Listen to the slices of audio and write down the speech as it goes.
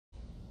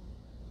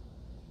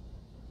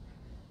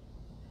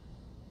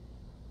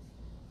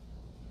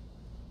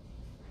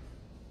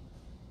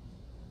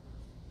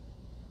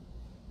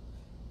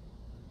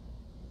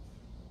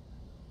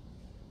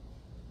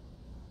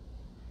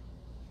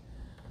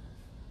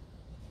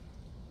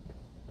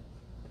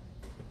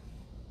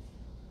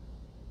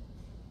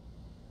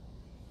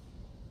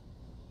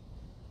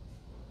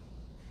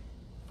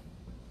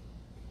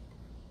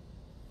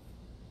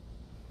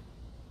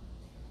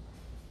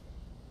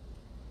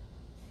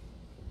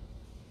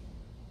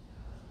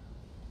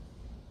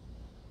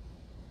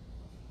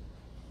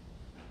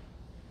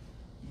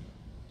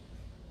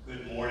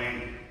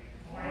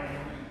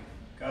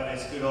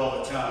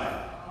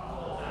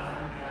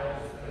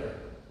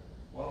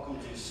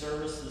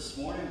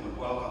would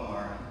welcome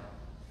our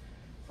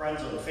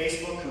friends on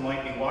Facebook who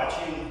might be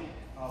watching,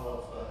 all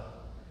of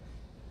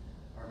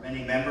our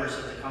many members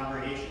of the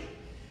congregation.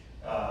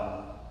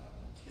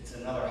 It's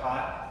going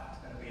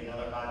to be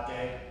another hot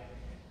day.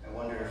 I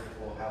wonder if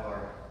we'll have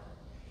our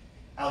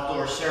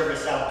outdoor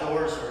service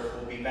outdoors or if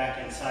we'll be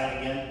back inside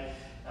again.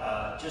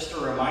 Just a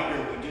reminder,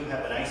 we do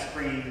have an ice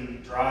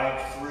cream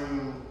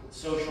drive-through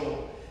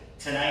social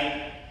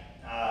tonight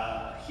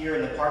here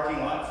in the parking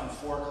lot from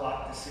 4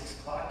 o'clock to 6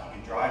 o'clock. You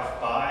can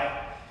drive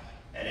by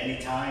at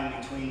any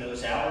time between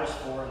those hours,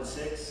 4 and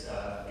 6,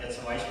 get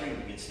some ice cream.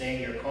 You can stay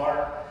in your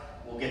car.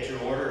 We'll get your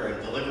order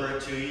and deliver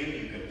it to you.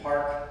 You can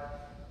park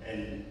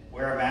and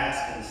wear a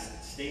mask and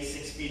stay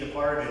 6 feet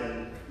apart,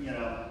 and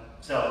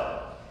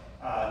so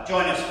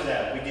join us for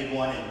that. We did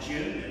one in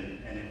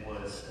June, and it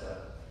was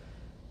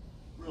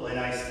really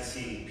nice to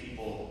see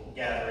people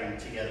gathering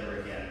together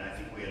again, and I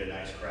think we had a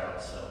nice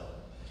crowd. So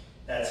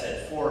that's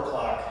at 4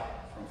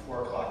 o'clock, from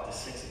 4 o'clock to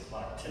 6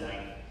 o'clock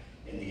tonight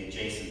in the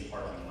adjacent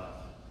parking lot.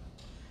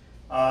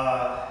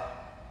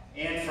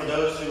 And for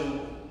those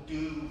who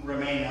do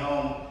remain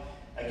home,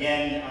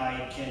 again,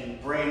 I can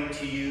bring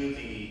to you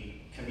the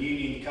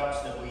communion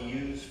cups that we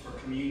use for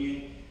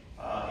communion.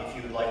 If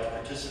you would like to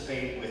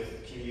participate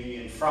with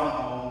communion from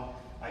home,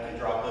 I can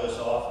drop those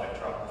off. I've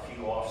dropped a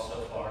few off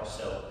so far,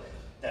 so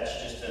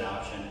that's just an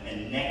option.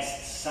 And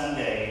next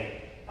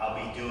Sunday, I'll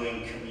be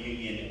doing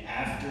communion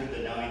after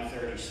the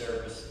 9:30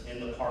 service in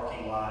the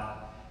parking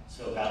lot,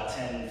 so about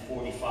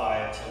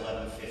 10:45 to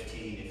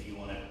 11:15 if you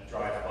want to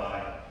drive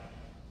by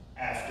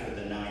after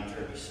the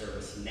 9:30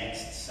 service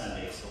next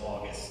Sunday, so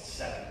August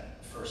 2nd,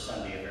 first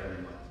Sunday of every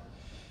month.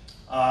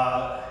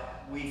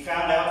 We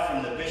found out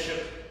from the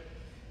bishop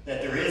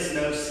that there is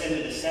no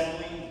Synod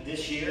Assembly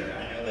this year.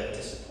 I know that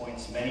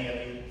disappoints many of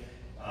you.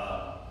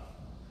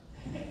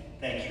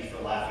 Thank you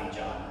for laughing,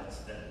 John.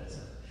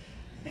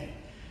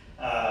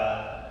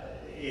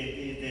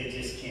 They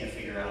just can't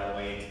figure out a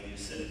way to do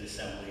Synod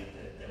Assembly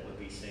that would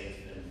be safe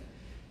and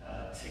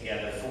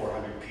together,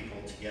 400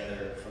 people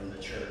together from the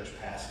church,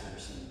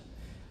 pastors and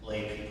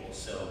lay people.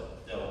 So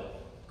they're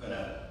going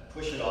to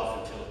push it off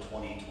until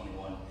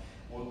 2021.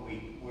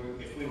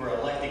 If we were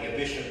electing a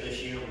bishop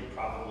this year, we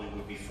probably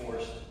would be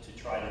forced to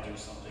try to do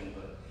something,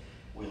 but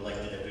we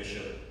elected a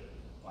bishop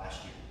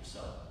last year.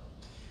 So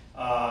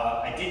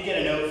I did get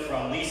a note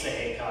from Lisa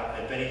Haycock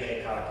that Betty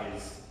Haycock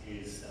is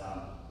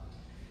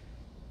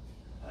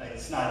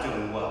it's not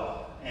doing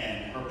well,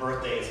 and her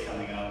birthday is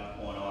coming up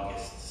on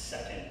August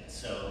 2nd,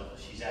 so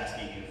she's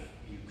asking if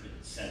you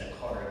could send a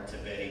card to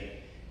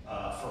Betty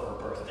for her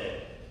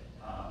birthday.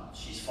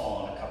 She's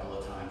fallen a couple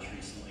of times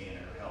recently and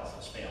her health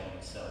is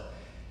failing, so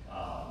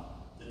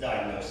the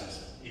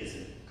diagnosis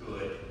isn't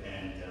good,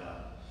 and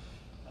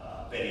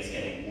Betty's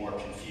getting more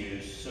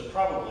confused, so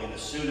probably the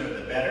sooner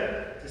the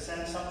better to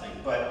send something,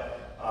 but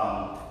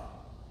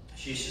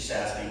she's just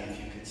asking if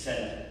you could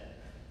send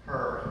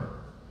her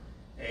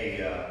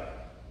a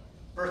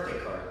birthday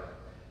card.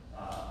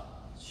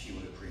 She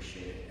would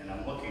appreciate it. And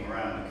I'm looking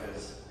around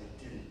because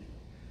I didn't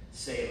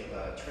save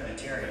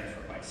Trinitarian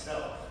for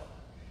myself.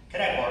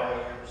 Can I borrow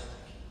yours?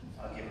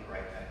 I'll give it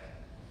right back.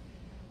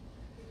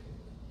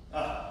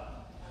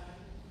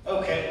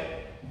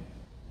 Okay.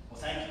 Well,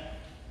 thank you.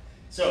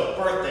 So,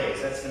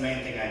 birthdays, that's the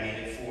main thing I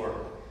needed for.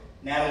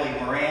 Natalie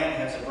Moran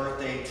has a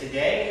birthday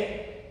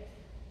today.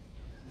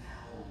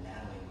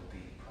 Natalie would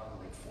be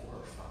probably 4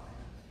 or 5,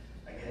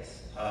 I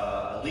guess.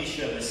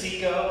 Alicia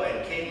Masico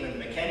and Caitlin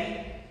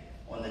McKinney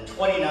on the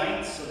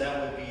 29th, so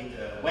that would be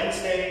the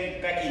Wednesday.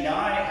 Becky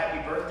Nye,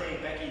 happy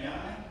birthday, Becky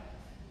Nye.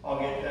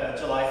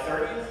 July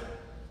 30th.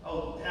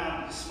 Oh,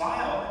 now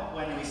smile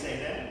when we say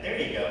that. There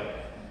you go.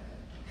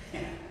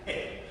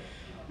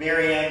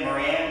 Marianne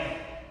Moran,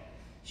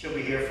 she'll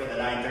be here for the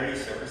 9:30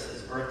 service.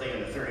 It's birthday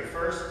on the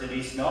 31st.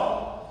 Denise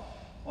Knoll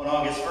on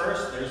August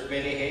 1st. There's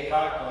Betty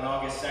Haycock on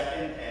August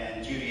 2nd,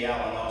 and Judy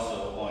Allen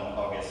also on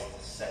August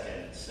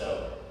 2nd.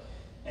 So,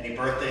 any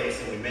birthdays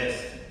that we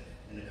missed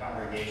in the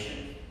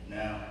congregation?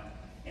 No.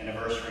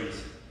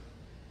 Anniversaries?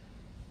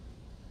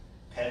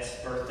 Pets'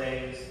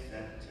 birthdays?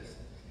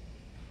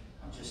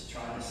 I'm just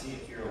trying to see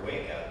if you're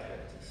awake out there.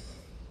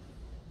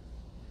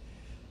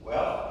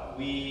 Well,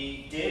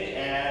 we did I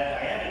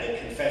added a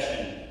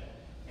confession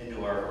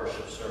into our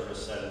worship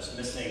service. I was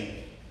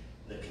missing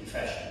the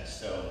confession,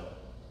 so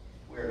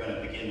we're going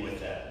to begin with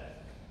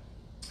that.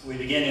 We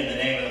begin in the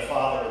name of the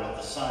Father, and of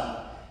the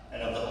Son,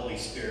 and of the Holy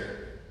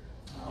Spirit.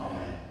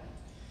 Amen.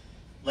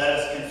 Let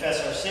us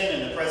confess our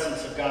sin in the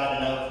presence of God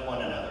and of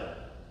one another.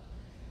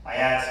 I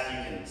ask,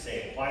 you can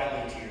say it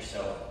quietly to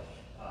yourself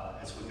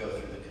as we go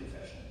through the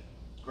confession.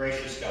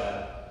 Gracious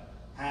God,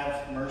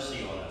 have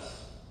mercy on us.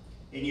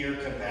 In your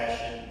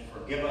compassion,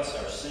 forgive us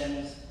our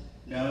sins,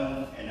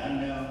 known and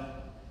unknown,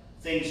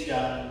 things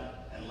done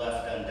and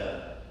left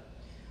undone.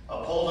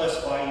 Uphold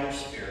us by your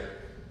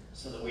Spirit,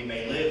 so that we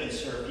may live and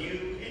serve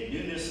you in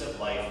newness of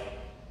life,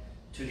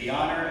 to the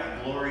honor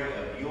and glory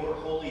of your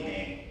holy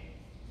name,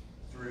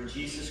 through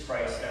Jesus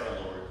Christ our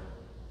Lord.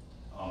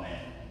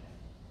 Amen.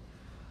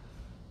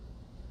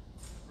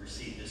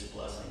 Receive this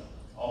blessing.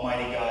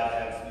 Almighty God,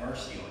 have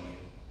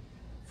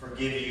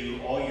forgive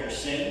you all your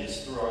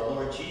sins through our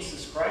Lord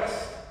Jesus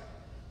Christ,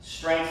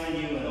 strengthen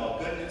you in all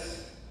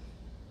goodness,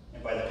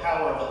 and by the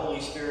power of the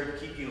Holy Spirit,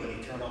 keep you in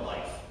eternal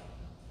life.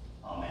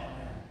 Amen.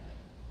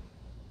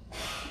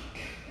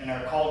 And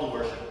our call to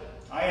worship.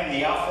 I am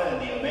the Alpha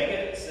and the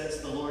Omega,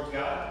 says the Lord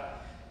God,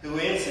 who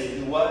is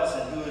and who was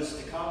and who is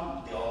to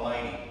come, the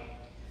Almighty.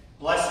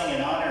 Blessing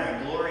and honor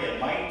and glory and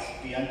might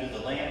be unto the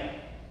Lamb.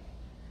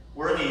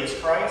 Worthy is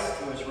Christ,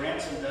 who has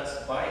ransomed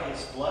us by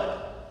his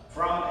blood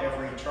from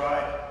every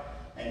tribe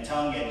and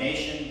tongue and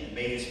nation, and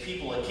made his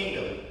people a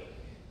kingdom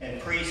and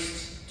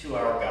priests to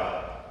our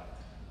God.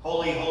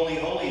 Holy, holy,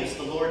 holy is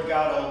the Lord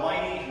God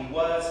Almighty, who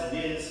was and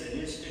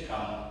is to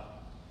come.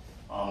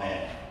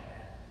 Amen.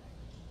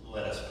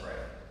 Let us pray.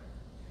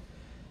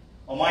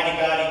 Almighty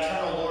God,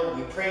 eternal Lord,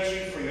 we praise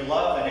you for your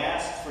love and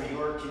ask for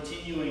your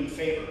continuing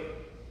favor.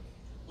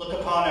 Look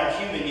upon our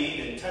human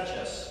need and touch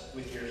us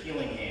with your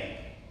healing hand.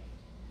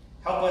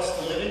 Help us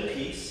to live in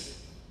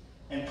peace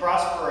and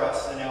prosper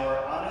us in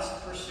our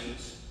honest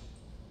pursuits.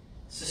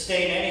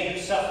 Sustain any who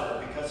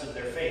suffer because of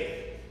their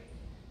faith,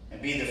 and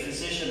be the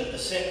physician of the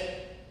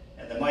sick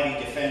and the mighty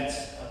defense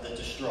of the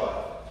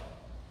distraught.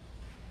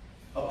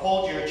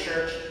 Uphold your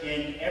church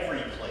in every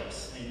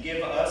place, and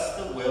give us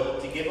the will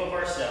to give of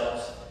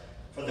ourselves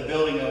for the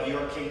building of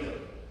your kingdom.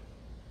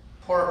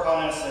 Pour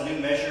upon us a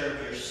new measure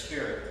of your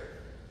Spirit,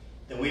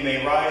 that we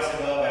may rise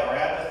above our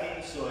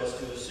apathy so as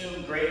to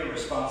assume greater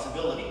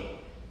responsibility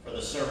for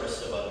the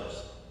service of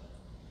others.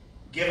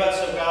 Give us,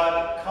 O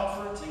God,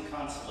 comfort and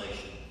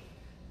consolation,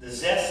 the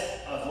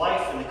zest of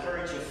life and the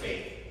courage of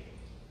faith,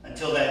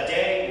 until that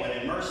day when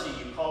in mercy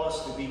you call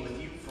us to be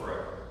with you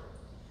forever.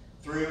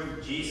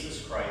 Through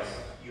Jesus Christ,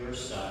 your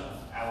Son,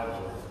 our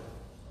Lord.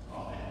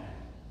 Amen.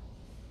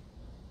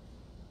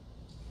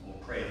 We'll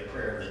pray the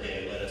prayer of the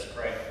day. Let us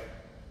pray.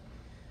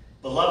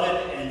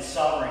 Beloved and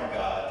sovereign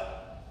God,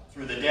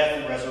 through the death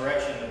and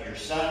resurrection of your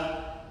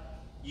Son,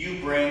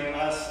 you bring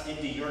us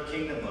into your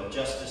kingdom of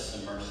justice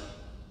and mercy.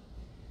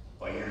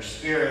 By your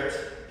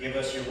Spirit, give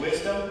us your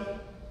wisdom,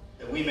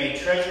 that we may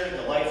treasure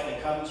the life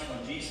that comes from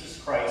Jesus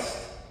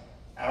Christ,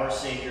 our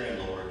Savior and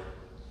Lord.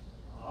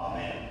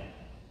 Amen.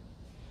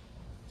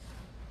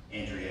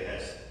 Andrea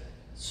has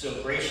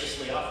so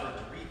graciously offered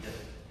to read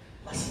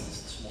the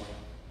lessons this morning.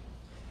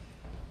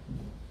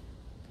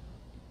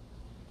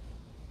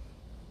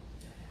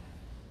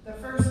 The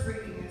first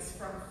reading is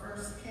from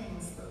 1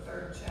 Kings, the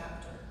 3rd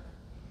chapter.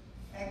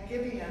 At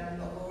Gibeon,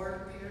 the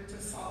Lord appeared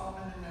to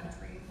Solomon in a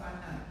dream by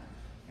night,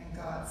 and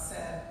God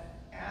said,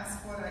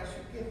 "Ask what I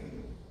should give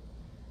you."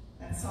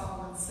 And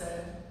Solomon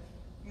said,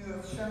 "You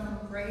have shown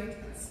great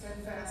and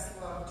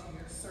steadfast love to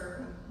your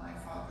servant, my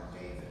father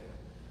David,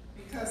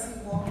 because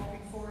he walked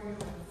before you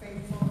in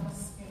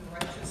faithfulness, in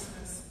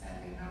righteousness,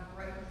 and in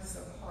uprightness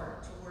of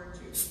heart toward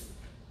you.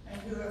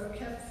 And you have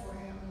kept for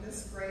him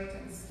this great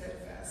and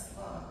steadfast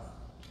love,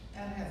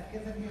 and have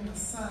given him a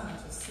son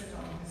to sit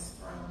on his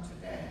throne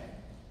today.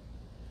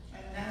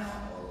 And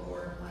now, O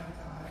Lord my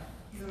God,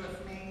 you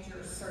have made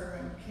your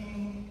servant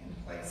king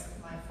in place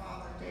of my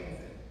father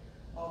David,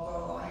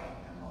 although I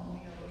am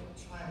only a little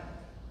child.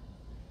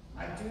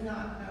 I do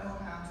not know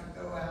how to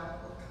go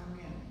out or come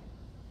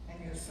in,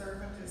 and your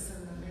servant is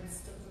in the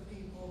midst of the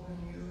people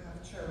whom you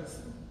have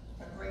chosen,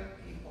 a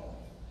great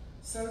people,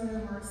 so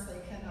numerous they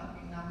cannot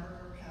be numbered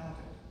or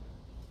counted.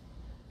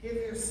 Give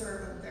your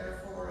servant,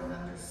 therefore, an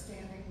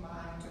understanding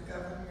mind to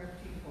govern your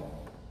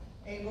people,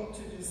 able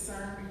to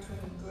discern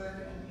between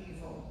good and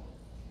evil.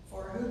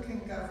 For who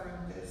can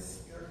govern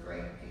this, your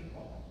great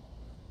people?"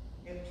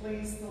 It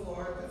pleased the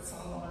Lord that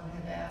Solomon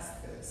had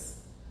asked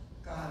this.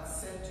 God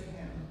said to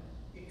him,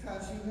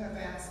 "Because you have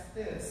asked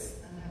this,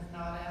 and have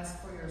not asked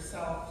for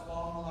yourself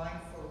long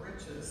life or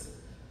riches,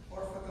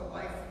 or for the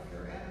life of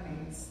your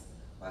enemies,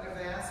 but have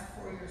asked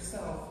for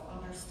yourself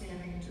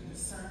understanding to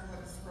discern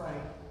what is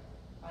right,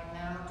 I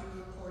now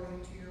do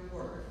according to your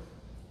word.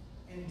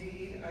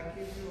 Indeed, I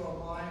give you a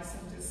wise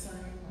and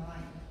discerning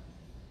mind.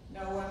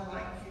 No one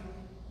like you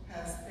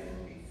has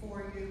been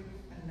before you,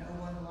 and no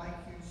one like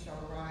you shall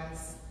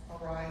arise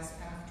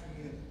after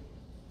you."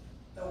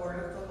 The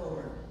word of the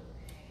Lord.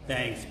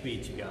 Thanks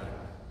be to God.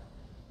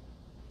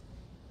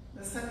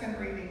 The second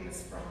reading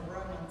is from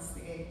Romans,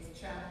 the 8th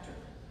chapter.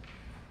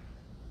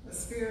 The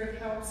Spirit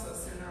helps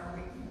us in our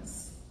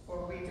weakness,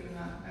 for we do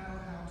not know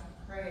how to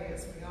pray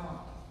as we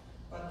ought,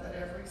 but that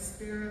every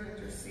spirit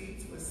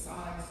intercedes with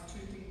sighs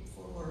too deep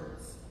for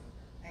words.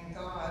 And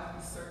God,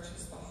 who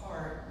searches the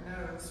heart,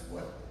 knows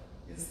what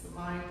is the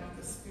mind of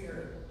the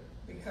Spirit,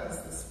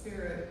 because the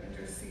Spirit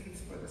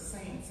intercedes for the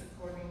saints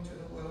according to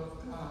the will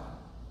of God.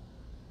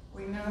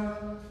 We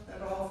know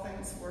that all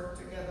things work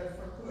together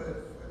for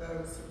good for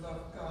those who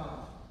love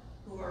God,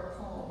 who are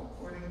called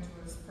according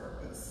to his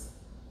purpose.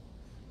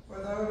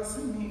 For those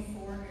whom he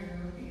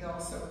foreknew, he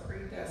also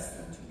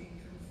predestined to be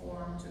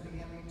conformed to the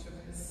image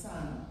of his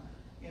Son,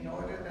 in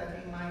order that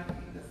he might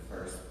be the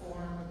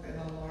firstborn within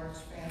a large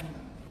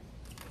family.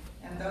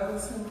 And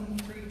those whom he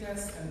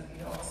predestined,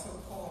 he also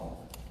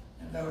called.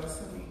 And those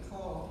whom he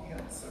called, he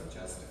also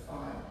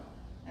justified.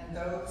 And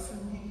those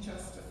whom he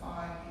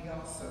justified, he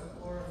also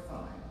glorified.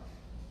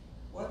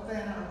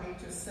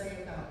 to say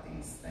about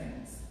these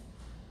things?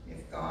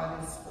 If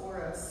God is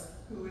for us,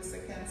 who is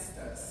against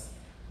us?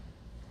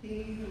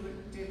 He who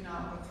did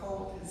not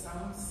withhold his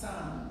own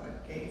Son,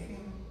 but gave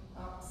him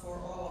up for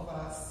all of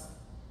us,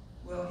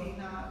 will he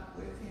not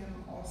with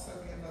him also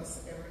give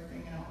us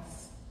everything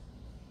else?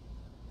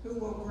 Who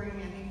will bring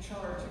any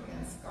charge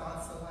against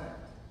God's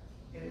elect?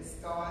 It is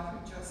God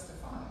who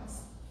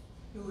justifies.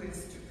 Who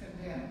is to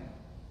condemn?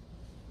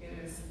 It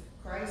is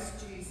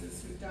Christ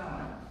Jesus who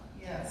died,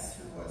 yes,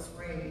 who was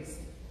raised,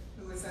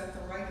 who is at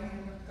the right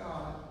hand of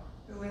God,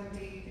 who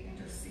indeed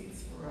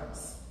intercedes for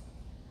us.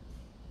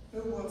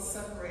 Who will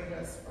separate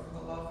us from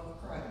the love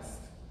of Christ?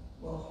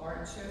 Will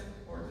hardship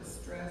or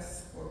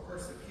distress or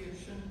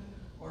persecution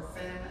or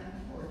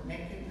famine or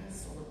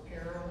nakedness or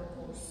peril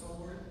or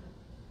sword?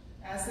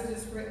 As it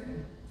is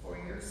written, for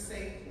your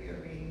sake we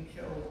are being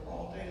killed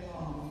all day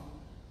long.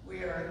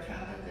 We are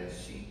accounted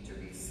as sheep to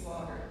be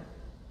slaughtered.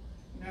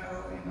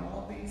 No, in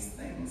all these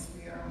things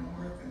we are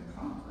more than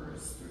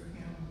conquerors through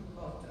him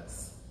who loved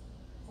us.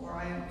 For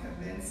I am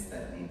convinced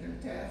that neither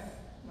death,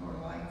 nor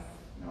life,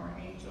 nor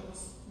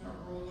angels, nor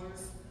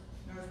rulers,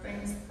 nor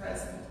things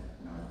present,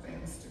 nor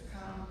things to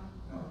come,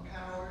 nor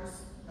powers,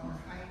 nor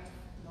height,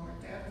 nor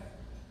depth,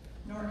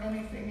 nor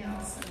anything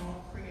else in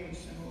all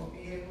creation will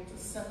be able to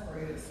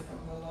separate us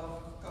from the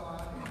love of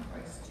God in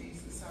Christ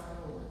Jesus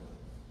our Lord.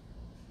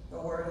 The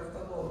word of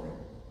the Lord.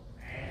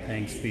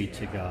 Thanks be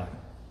to God.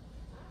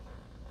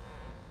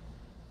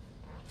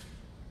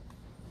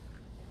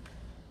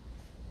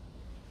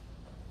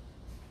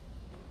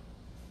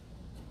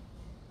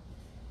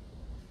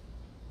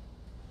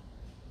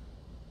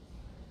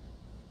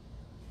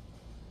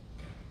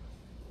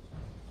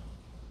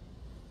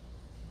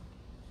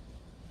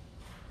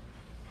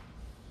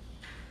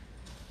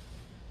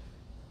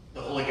 The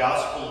Holy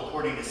Gospel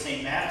according to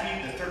St.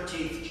 Matthew, the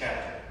 13th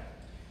chapter.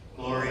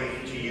 Glory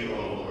to you,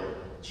 O Lord.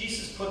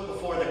 Jesus put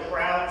before the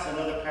crowds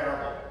another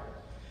parable.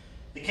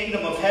 The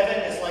kingdom of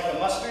heaven is like a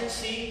mustard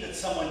seed that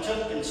someone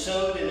took and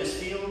sowed in his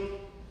field.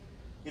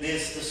 It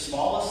is the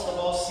smallest of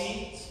all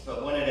seeds,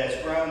 but when it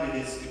has grown, it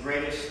is the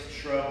greatest of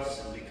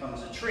shrubs and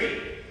becomes a tree,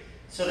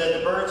 so that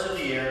the birds of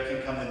the air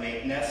can come and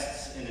make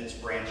nests in its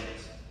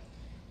branches.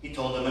 He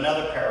told them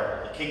another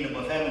parable. The kingdom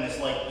of heaven is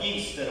like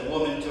yeast that a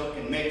woman took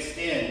and mixed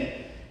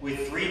in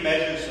with 3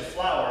 measures of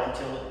flour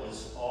until it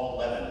was all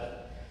leavened.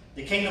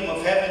 The kingdom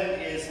of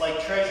heaven is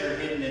like treasure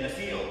hidden in a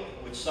field,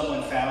 which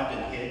someone found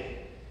and hid.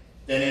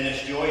 Then in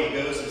his joy he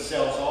goes and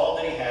sells all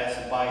that he has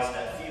and buys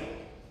that field.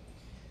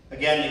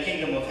 Again, the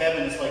kingdom of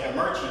heaven is like a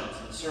merchant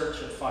in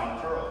search of fine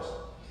pearls.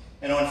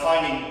 And on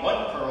finding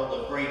one pearl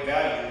of great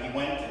value, he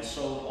went and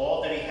sold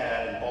all that he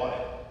had and bought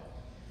it.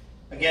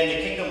 Again,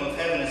 the kingdom of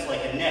heaven is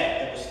like a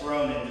net that was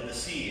thrown into the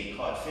sea and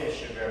caught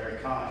fish of every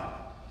kind.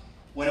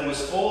 When it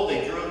was full,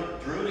 they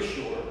drew to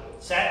shore,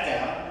 sat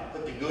down,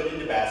 put the good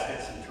into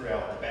baskets, and threw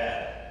out the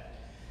bad.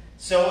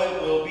 So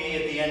it will be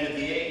at the end of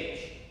the age.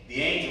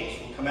 The angels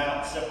will come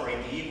out and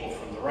separate the evil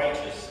from the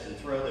righteous and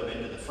throw them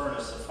into the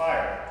furnace of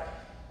fire,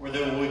 where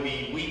there will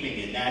be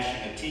weeping and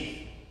gnashing of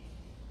teeth.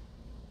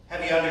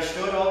 Have you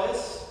understood all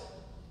this?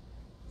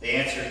 They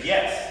answered,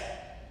 yes.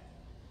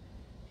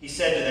 He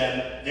said to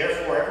them,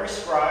 therefore every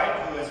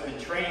scribe who has been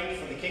trained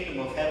for the kingdom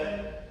of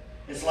heaven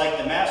is like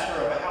the master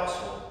of a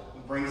household, who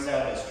brings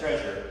out his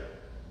treasure,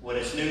 what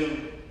is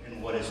new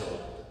and what is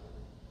old.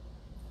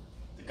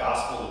 The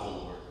gospel of the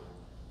Lord.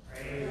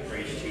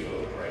 Praise to you,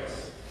 O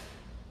Christ.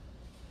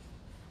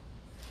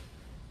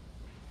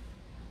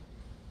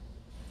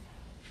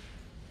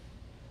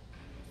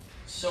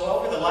 So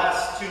over the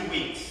last 2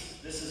 weeks,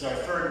 this is our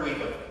 3rd week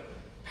of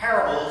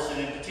parables,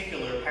 and in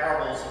particular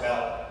parables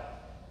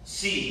about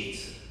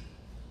seeds.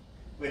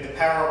 With the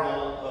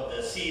parable of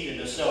the seed and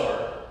the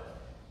sower,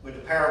 with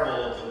the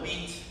parable of the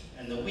wheat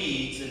and the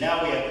weeds, and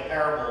now we have the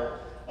parable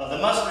of the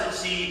mustard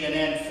seed, and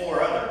then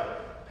 4 other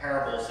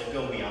parables that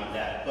go beyond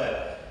that.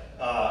 But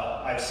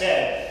I've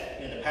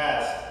said in the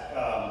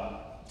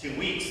past 2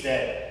 weeks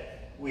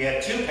that we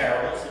have 2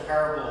 parables, the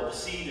parable of the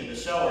seed and the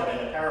sower, and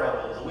then the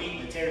parable of the wheat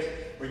and the tares,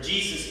 where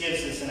Jesus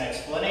gives us an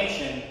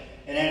explanation,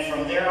 and then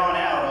from there on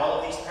out, all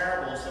of these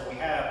parables that we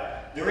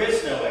have, there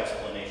is no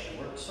explanation.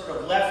 We're sort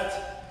of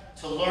left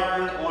to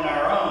learn on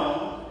our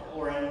own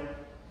or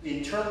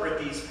interpret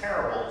these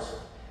parables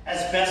as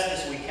best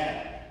as we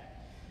can.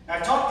 Now,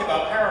 I've talked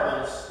about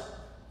parables,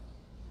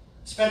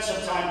 spent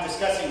some time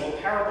discussing what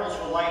parables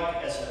were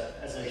like as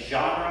a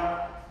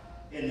genre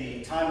in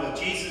the time of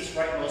Jesus,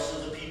 right? Most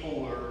of the people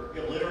were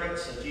illiterate,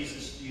 so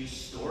Jesus used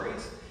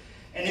stories.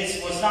 And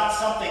this was not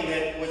something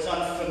that was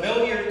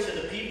unfamiliar to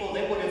the people.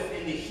 They would have,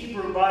 in the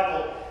Hebrew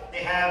Bible,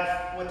 they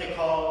have what they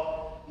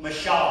call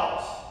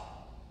mashals.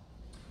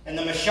 And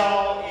the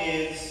mashal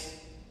is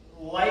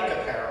like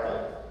a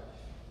parable.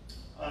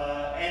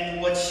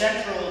 And what's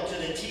central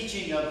to the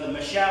teaching of the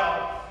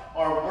mashal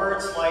are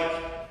words like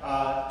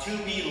to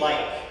be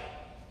like.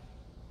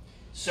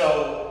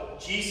 So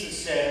Jesus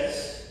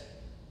says,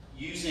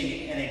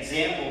 using an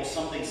example,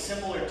 something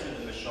similar to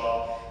the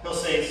mashal, he'll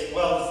say,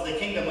 well, the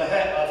kingdom of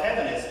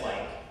heaven is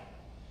like.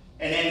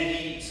 And then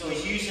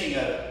he's using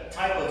a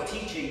type of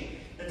teaching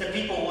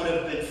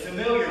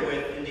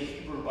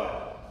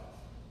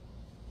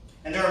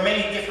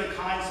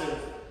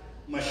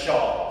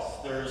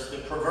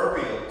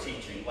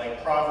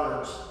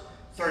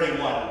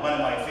one of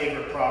my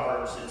favorite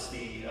proverbs. It's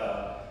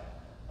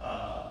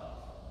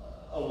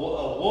a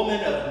woman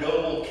of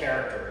noble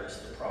character is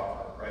the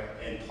proverb, right?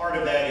 And part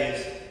of that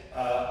is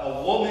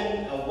a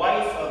woman, a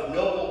wife of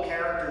noble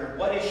character.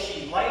 What is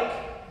she like?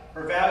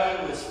 Her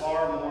value is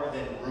far more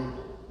than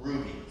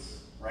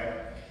rubies, right?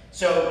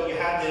 So you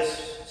have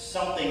this,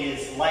 something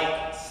is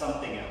like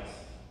something else,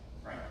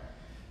 right?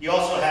 You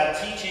also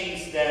have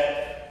teachings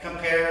that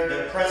compare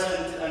the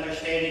present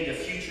understanding to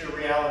future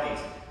realities.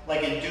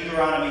 Like in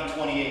Deuteronomy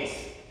 28,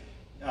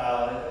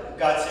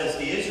 God says,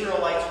 the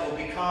Israelites will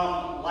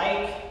become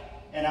like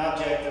an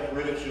object of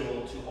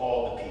ridicule to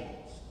all the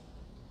peoples.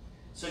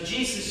 So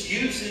Jesus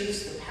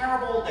uses the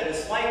parable that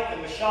is like the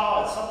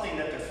Mashal, it's something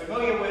that they're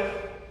familiar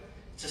with.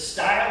 It's a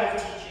style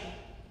of teaching.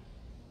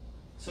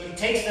 So he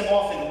takes them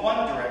off in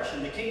one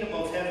direction. The kingdom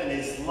of heaven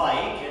is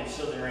like, and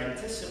so they're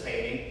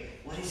anticipating,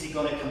 what is he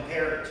going to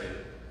compare it to?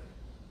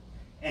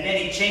 And then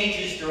he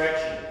changes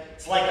direction.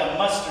 It's like a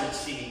mustard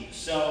seed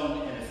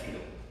sown in a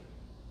field.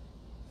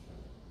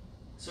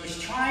 So he's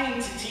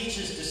trying to teach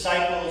his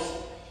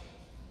disciples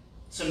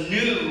some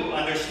new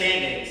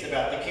understandings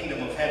about the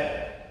kingdom of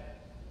heaven.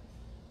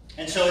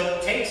 And so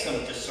it takes some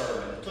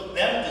discernment. It took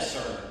them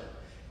discernment.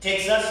 It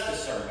takes us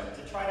discernment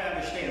to try to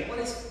understand what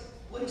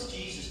is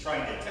Jesus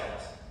trying to tell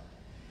us.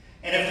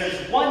 And if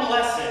there's one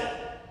lesson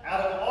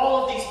out of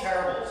all of these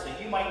parables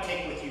that you might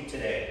take with you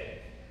today,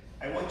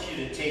 I want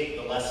you to take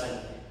the lesson,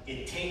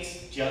 it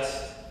takes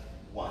just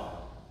one.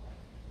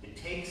 It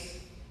takes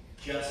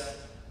just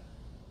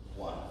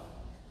one.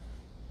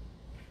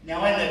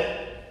 Now in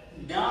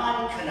the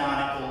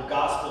non-canonical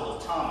Gospel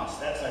of Thomas,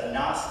 that's a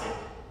Gnostic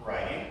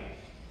writing,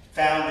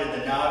 found in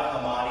the Nag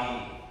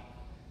Hammadi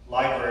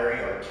library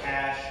or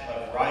cache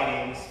of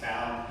writings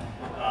found,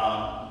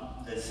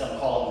 that some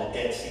call them the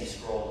Dead Sea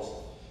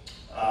Scrolls.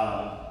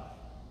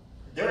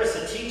 There is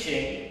a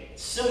teaching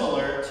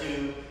similar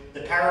to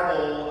the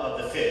parable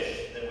of the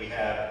fish that we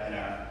have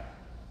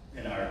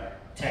in our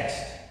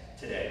text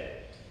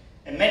today.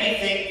 And many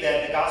think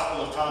that the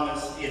Gospel of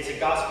Thomas, it's a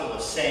gospel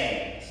of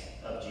sayings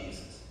of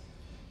Jesus.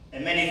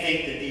 And many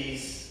think that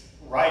these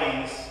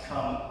writings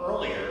come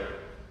earlier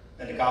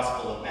than the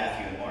Gospel of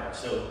Matthew and Mark.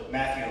 So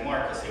Matthew and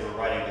Mark, as they were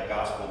writing the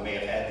Gospel, may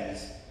have had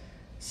these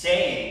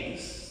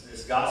sayings,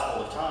 this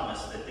Gospel of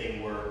Thomas, that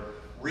they were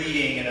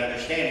reading and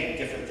understanding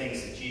different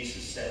things that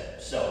Jesus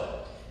said.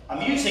 So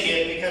I'm using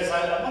it because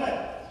I want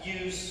to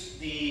use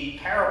the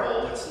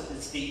parable.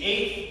 It's the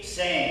 8th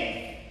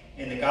saying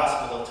in the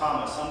Gospel of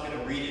Thomas. I'm going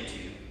to read it to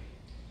you.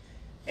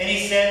 And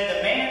he said,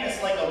 "The man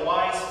is like a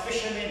wise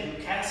fisherman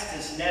who cast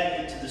his net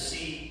into the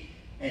sea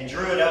and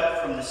drew it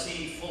up from the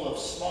sea full of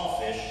small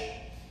fish.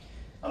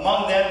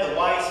 Among them the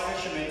wise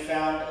fisherman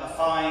found a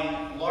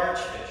fine large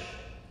fish.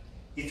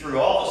 He threw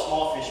all the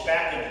small fish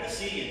back into the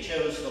sea and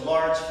chose the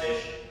large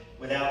fish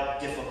without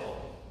difficulty.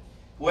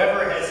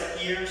 Whoever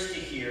has ears to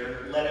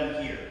hear, let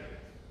him hear."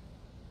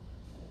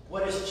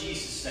 What is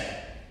Jesus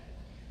saying?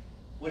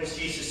 What is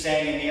Jesus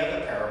saying in the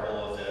other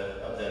parable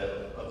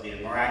of the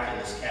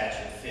miraculous catch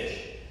of fish?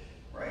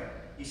 Right?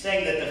 He's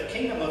saying that the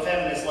kingdom of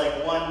heaven is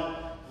like one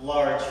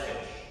large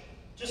fish.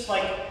 Just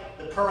like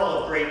the pearl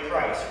of great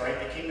price, right?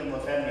 The kingdom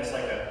of heaven is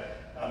like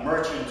a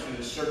merchant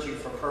who's searching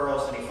for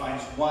pearls and he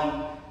finds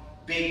one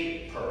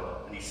big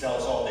pearl and he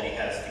sells all that he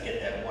has to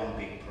get that one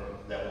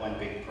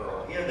big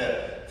pearl. Here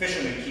the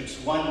fisherman keeps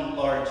one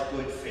large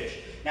good fish.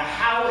 Now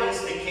how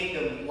is the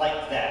kingdom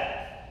like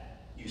that,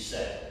 you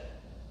say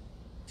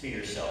to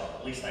yourself?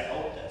 At least I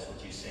hope that's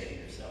what you say to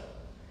yourself.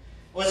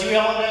 Well, as we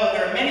all know,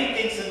 there are many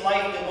things in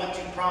life that want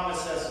to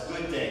promise us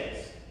good things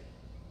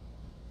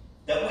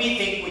that we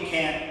think we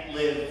can't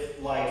live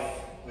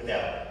life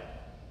without.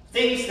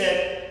 Things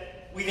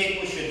that we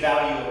think we should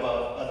value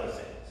above other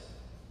things.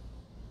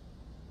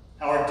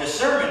 Our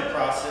discernment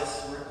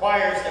process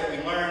requires that we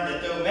learn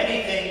that though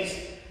many things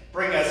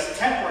bring us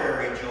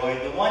temporary joy,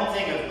 the one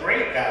thing of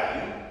great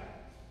value,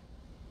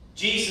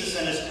 Jesus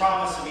and his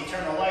promise of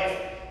eternal life,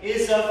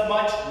 is of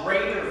much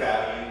greater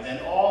value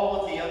than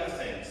all of the other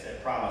things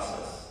that promise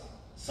us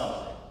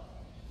something.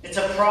 It's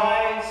a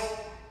prize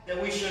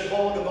that we should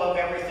hold above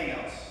everything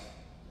else.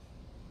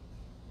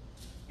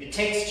 It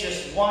takes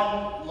just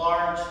one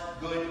large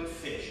good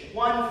fish,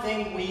 one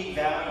thing we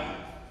value,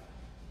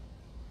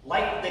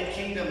 like the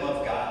kingdom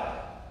of God,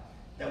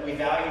 that we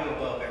value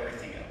above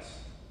everything else.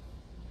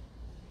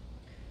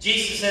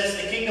 Jesus says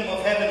the kingdom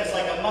of heaven is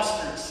like a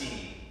mustard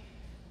seed,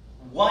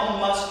 one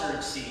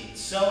mustard seed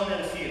sown in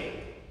a field.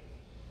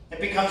 It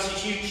becomes a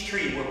huge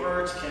tree where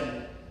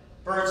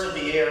birds of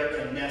the air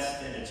can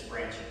nest in its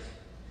branches.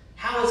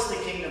 How is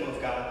the kingdom of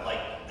God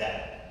like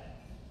that?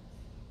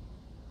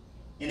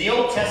 In the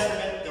Old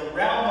Testament, the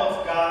realm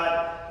of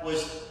God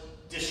was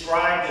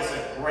described as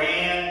a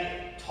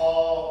grand,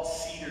 tall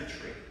cedar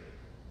tree.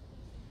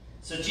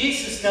 So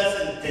Jesus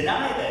doesn't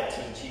deny that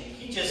teaching.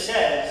 He just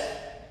says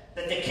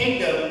that the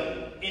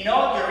kingdom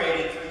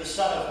inaugurated through the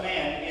Son of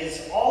Man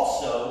is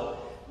also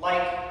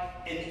like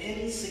an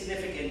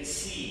insignificant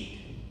seed.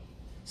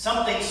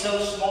 Something so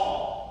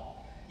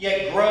small,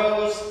 yet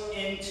grows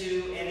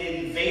into an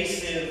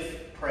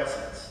invasive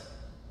presence.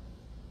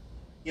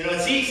 You know,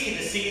 it's easy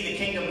to see the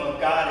kingdom of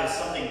God as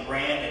something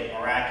grand and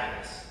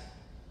miraculous.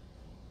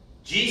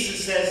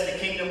 Jesus says the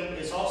kingdom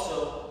is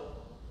also,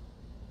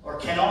 or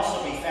can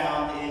also be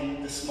found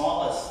in the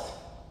smallest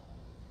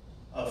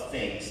of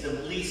things, the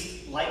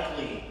least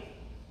likely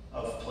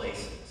of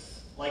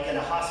places, like in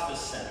a hospice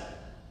center,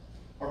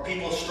 or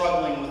people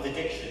struggling with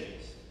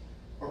addictions,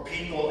 or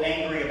people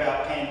angry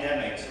about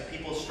pandemics, or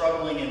people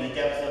struggling in the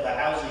depth of a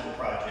housing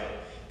project,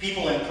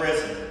 people in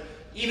prison,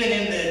 even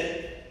in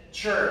the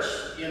church,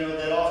 you know,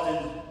 that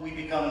often we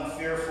become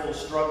fearful,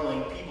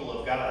 struggling people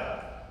of God.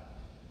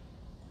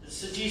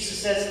 So Jesus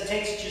says it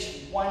takes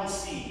just one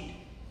seed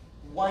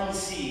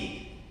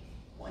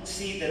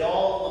that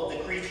all of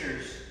the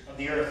creatures of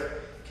the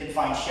earth can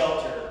find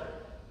shelter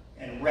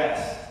and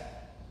rest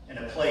and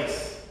a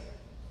place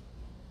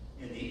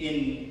in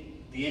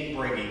the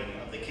inbringing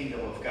of the kingdom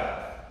of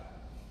God.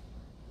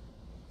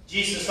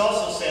 Jesus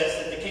also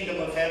says that the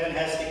kingdom of heaven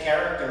has the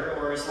character,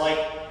 or is like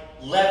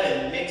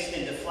leaven mixed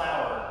into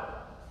flour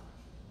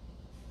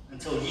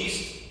until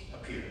yeast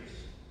appears.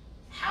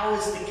 How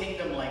is the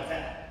kingdom like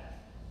that?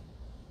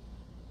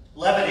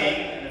 Leavening,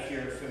 and if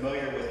you're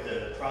familiar with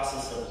the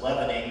process of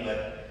leavening,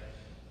 but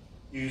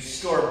you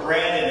store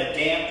bread in a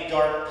damp,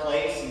 dark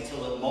place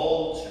until it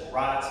molds, it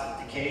rots,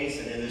 it decays,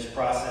 and in this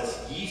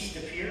process, yeast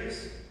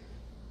appears.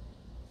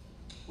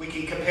 We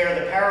can compare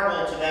the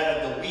parable to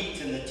that of the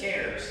wheat and the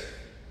tares.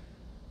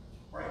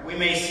 Right? We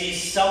may see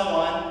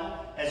someone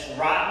as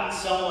rotten,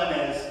 someone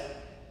as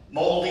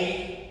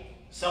moldy,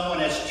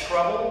 someone as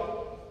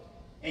trouble,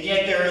 and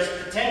yet there is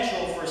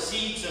potential for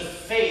seeds of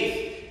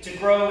faith to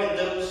grow in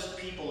those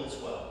people as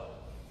well.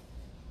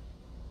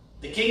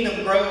 The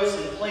kingdom grows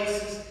in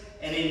places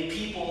and in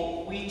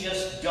people we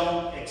just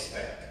don't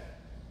expect,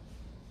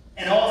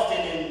 and often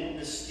in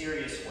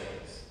mysterious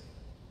ways.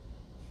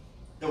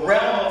 The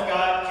realm of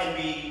God can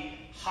be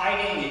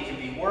hiding, it can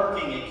be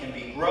working, it can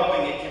be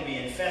growing, it can be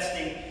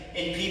infesting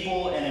in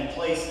people and in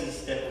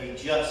places that we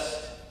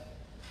just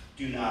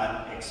do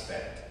not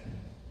expect.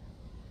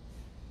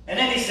 And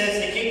then he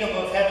says the kingdom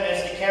of heaven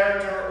has the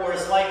character, or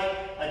is like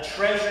a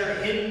treasure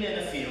hidden in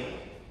a field,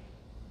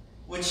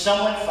 which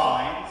someone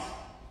finds,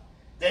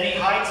 then he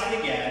hides it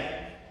again.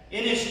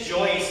 In his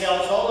joy, he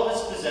sells all of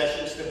his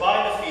possessions to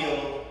buy the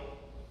field,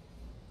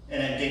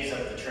 and then digs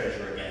up the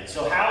treasure again.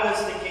 So how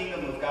is the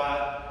kingdom of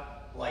God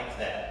like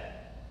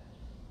that?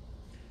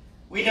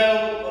 We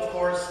know, of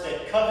course,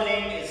 that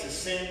coveting is a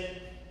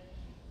sin.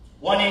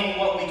 Wanting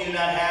what we do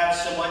not have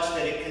so much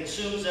that it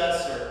consumes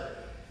us,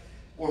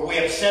 or we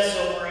obsess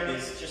over it,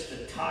 is just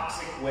a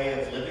toxic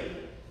way of living.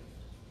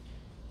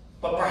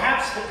 But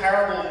perhaps the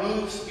parable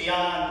moves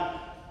beyond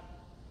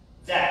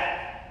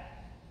that.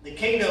 The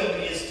kingdom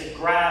is to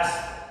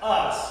grasp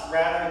us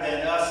rather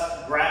than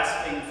us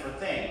grasping for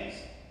things.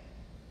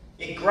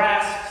 It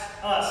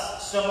grasps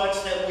us so much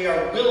that we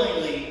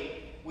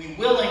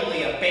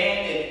willingly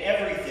abandon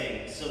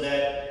everything so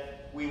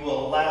that we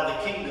will allow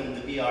the kingdom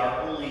to be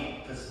our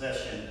only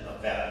possession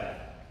of value.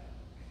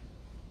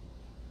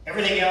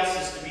 Everything else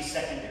is to be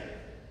secondary.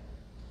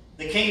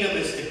 The kingdom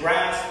is to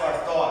grasp our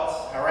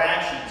thoughts, our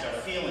actions,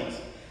 our feelings,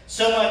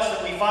 so much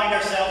that we find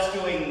ourselves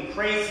doing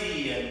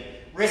crazy and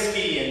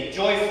risky and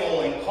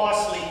joyful and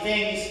costly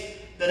things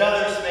that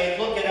others may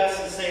look at us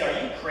and say,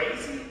 "Are you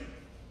crazy?"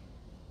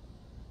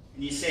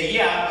 And you say,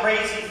 "Yeah, I'm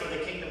crazy for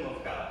the kingdom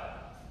of God."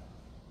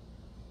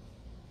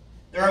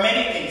 There are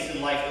many things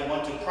in life that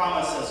want to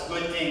promise us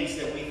good things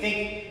that we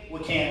think we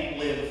can't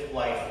live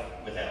life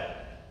without.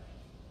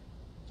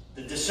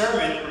 The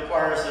discernment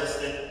requires us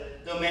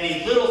that though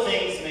many little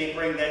things may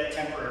bring that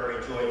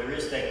temporary joy, there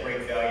is that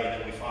great value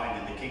that we find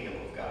in the kingdom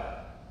of God.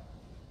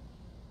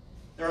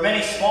 There are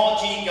many small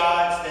g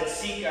gods that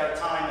seek our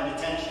time and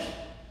attention.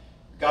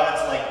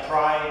 Gods like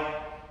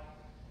pride,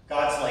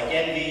 gods like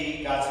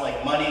envy, gods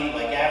like money,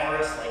 like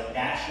avarice, like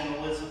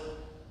nationalism.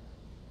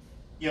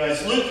 You know,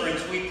 as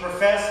Lutherans, we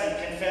profess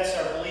and confess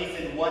our belief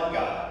in one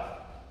God,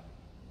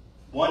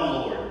 one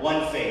Lord,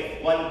 one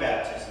faith, one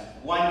baptism,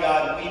 one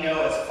God we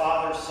know as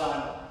Father,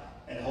 Son,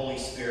 and Holy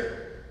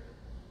Spirit,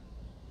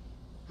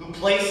 who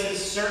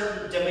places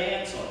certain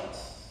demands on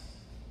us.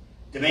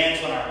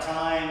 Demands on our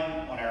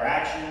time, on our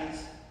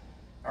actions,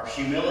 our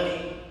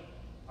humility,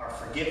 our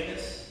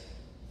forgiveness,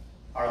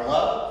 our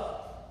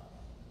love.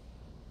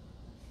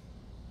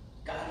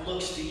 God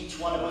looks to each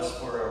one of us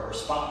for a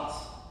response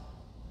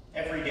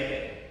every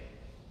day.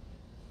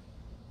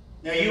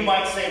 Now you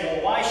might say,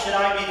 well, why should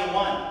I be the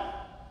one?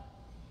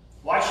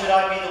 Why should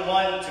I be the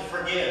one to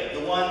forgive,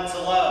 the one to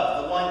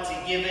love, the one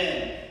to give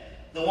in,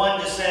 the one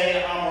to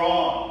say I'm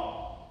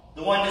wrong,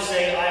 the one to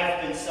say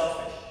I've been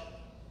selfish?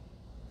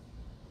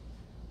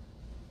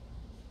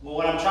 Well,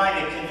 what I'm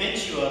trying to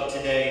convince you of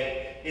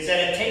today is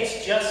that it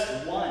takes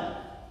just one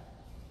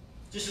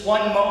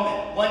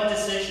moment, one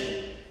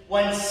decision,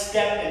 one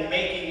step in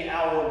making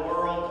our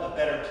world a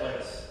better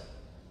place.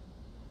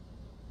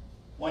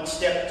 One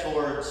step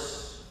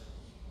towards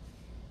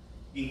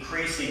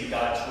increasing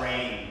God's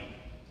reign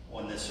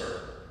on this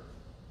earth.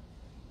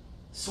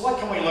 So what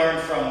can we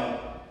learn from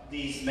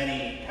these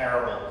many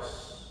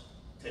parables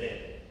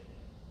today?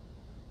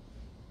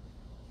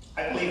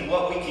 I believe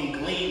what we can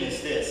glean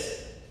is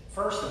this.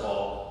 First of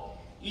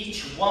all,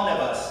 each one of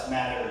us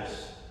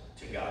matters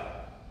to God.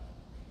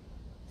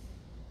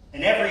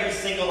 And every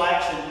single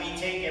action we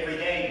take every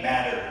day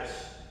matters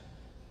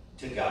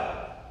to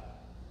God.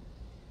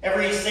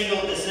 Every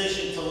single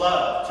decision to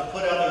love, to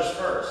put others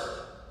first,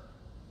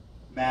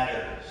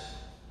 matters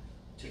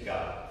to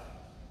God.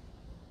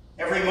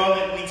 Every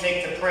moment we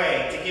take to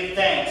pray, to give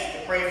thanks,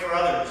 to pray for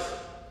others,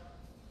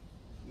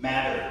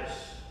 matters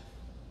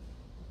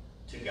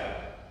to God.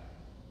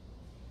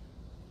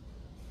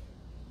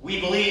 We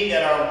believe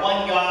that our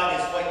one God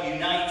is what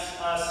unites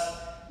us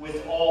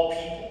with all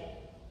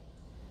people.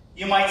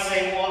 You might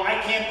say, well,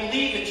 I can't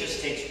believe it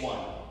just takes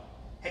one.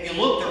 Have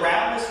you looked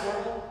around this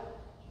world?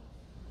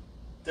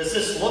 Does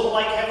this look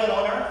like heaven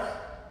on earth?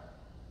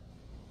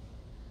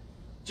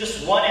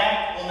 Just one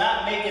act will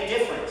not make a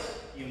difference,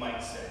 you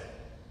might say.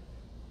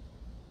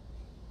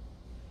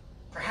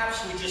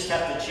 Perhaps we just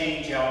have to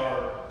change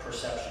our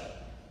perception.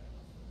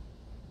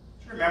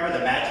 Do you remember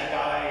the Magic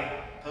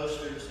Eye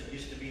posters that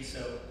used to be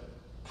so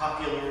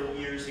popular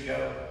years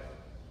ago?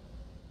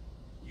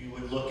 You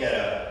would look at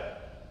a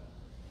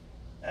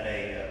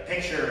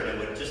picture and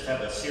it would just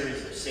have a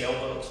series of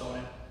sailboats on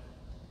it.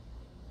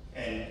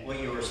 And what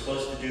you were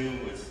supposed to do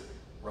was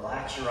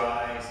relax your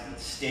eyes and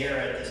stare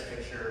at this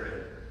picture.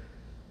 And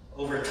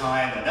over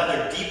time,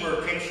 another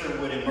deeper picture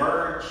would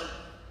emerge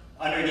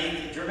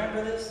underneath. Do you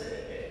remember this?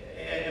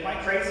 Am I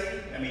crazy?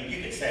 I mean,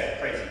 you could say I'm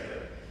crazy,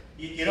 but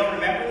you don't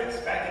remember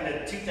this? Back in the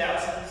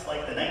 2000s,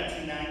 like the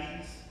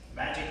 1990s,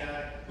 Magic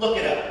Eye? Look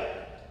it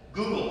up.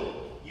 Google it.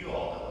 You all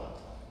know what I'm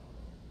talking about.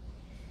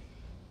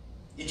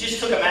 It just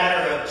took a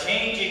matter of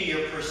changing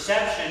your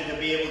perception to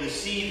be able to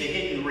see the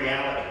hidden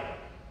reality.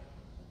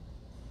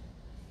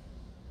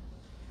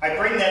 I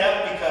bring that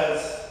up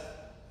because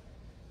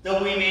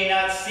though we may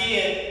not see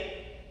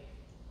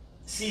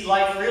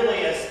life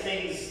really as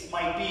things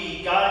might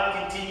be,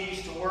 God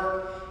continues to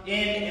work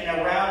in and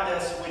around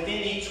us,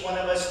 within each one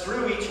of us,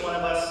 through each one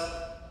of us.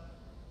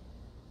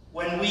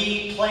 When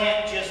we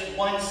plant just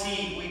one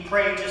seed, we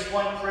pray just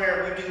one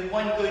prayer, we do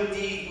one good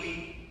deed,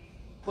 we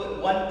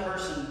put one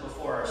person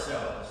before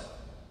ourselves.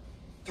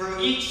 Through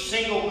each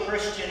single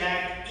Christian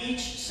act,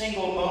 each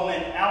single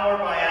moment, hour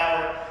by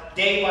hour,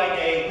 day by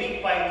day,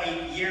 week by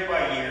week, year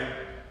by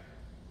year,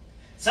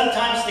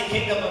 sometimes the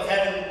kingdom of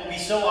heaven will be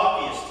so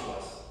obvious to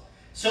us,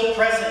 so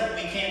present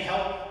we can't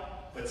help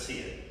but see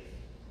it.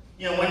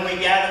 You know, when we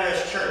gather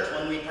as church,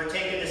 when we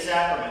partake in the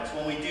sacraments,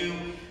 when we do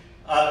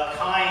a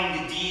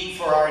kind deed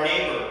for our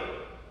neighbor,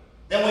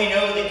 then we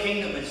know the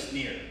kingdom is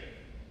near.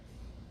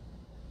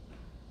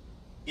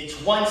 It's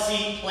one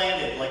seed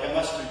planted like a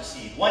mustard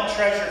seed, one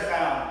treasure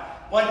found,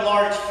 one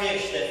large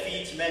fish that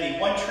feeds many,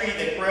 one tree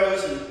that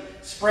grows and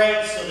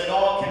spreads so that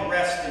all can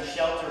rest and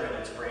shelter in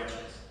its branches.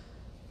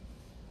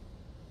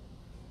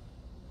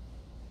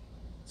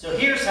 So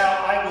here's how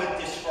I would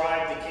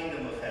describe the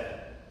kingdom of heaven.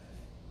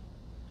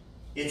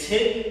 It's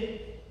hidden,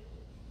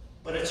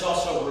 but it's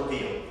also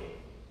revealed.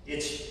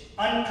 It's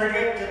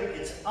unpredictable,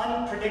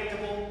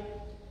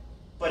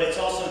 but it's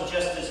also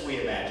just as we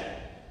imagine.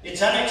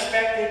 It's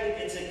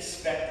unexpected, it's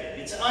expected.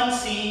 It's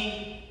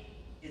unseen,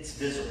 it's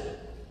visible.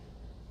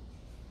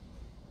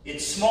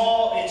 It's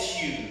small, it's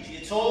huge.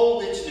 It's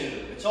old, it's new.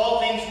 It's all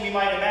things we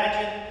might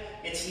imagine.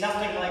 It's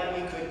nothing like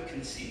we could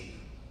conceive.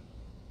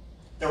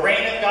 The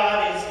reign of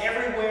God is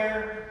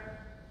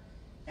everywhere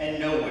and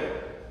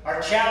nowhere.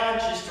 Our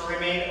challenge is to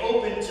remain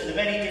open to the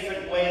many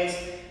different ways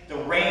the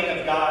reign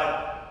of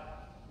God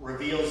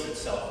reveals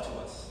itself to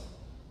us.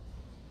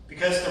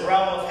 Because the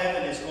realm of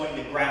heaven is going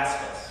to grasp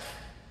us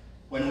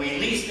when we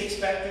least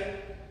expect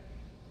it,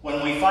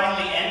 when we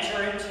finally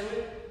enter into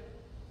it.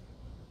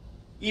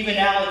 Even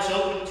now it's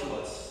open to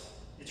us.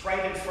 It's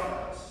right in front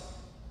of us.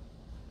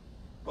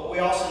 But we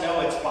also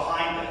know it's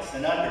behind us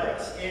and under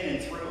us, in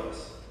and through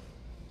us.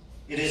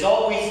 It is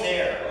always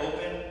there,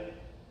 open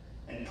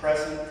and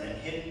present and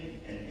hidden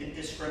and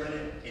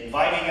indiscriminate,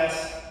 inviting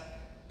us,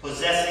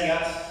 possessing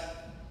us,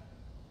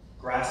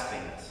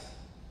 grasping us.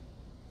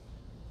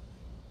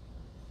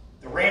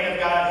 The reign of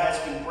God has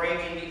been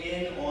breaking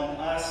in on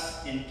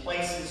us in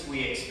places we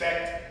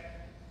expect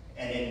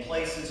and in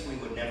places we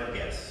would never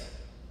guess.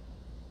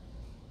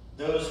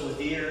 Those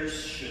with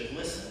ears should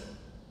listen.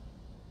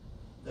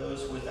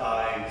 Those with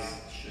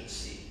eyes should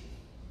see.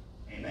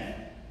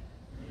 Amen?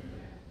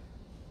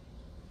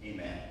 Amen.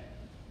 Amen.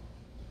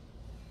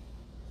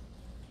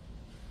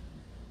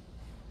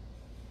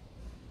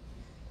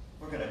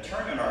 We're going to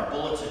turn in our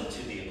bulletin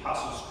to the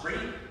Apostles'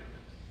 Creed.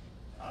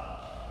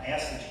 I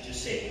ask that you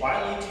just say it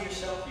quietly to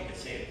yourself. You can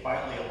say it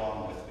quietly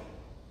along with me.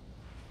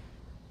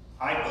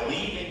 I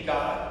believe in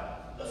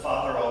God, the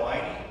Father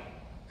Almighty,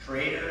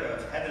 creator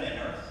of heaven and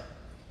earth.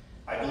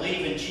 I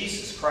believe in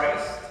Jesus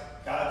Christ,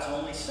 God's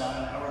only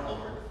Son, our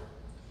Lord,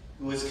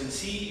 who was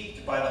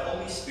conceived by the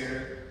Holy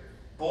Spirit,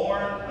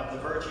 born of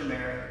the Virgin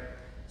Mary,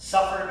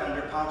 suffered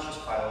under Pontius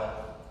Pilate,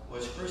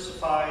 was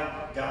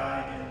crucified,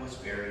 died, and was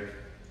buried.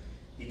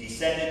 He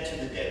descended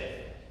to the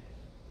dead.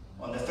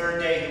 On the third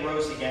day he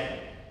rose again.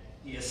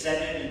 He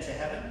ascended into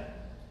heaven.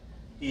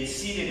 He is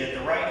seated at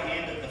the right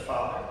hand of the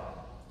Father,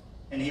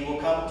 and he will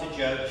come to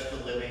judge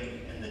the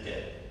living and the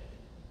dead.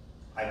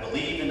 I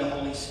believe in the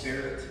Holy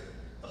Spirit,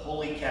 the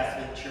Holy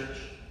Catholic Church,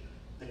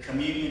 the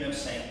communion of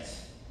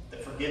saints, the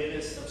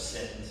forgiveness of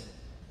sins,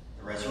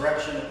 the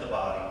resurrection of the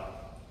body,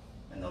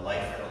 and the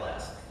life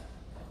everlasting.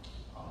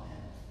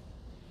 Amen.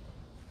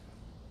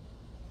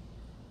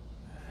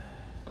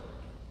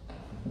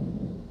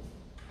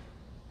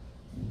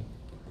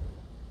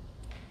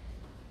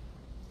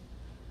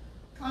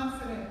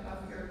 Confident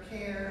of your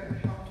care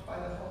and helped by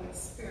the Holy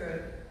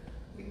Spirit,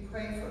 we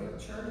pray for the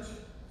church,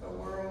 the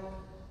world,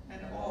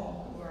 and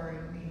all who are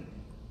in need.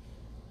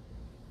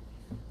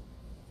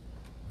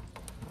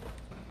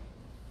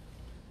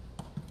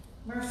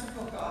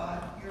 Merciful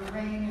God, your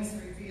reign is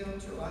revealed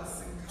to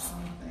us in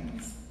common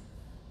things.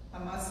 A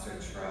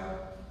mustard shrub,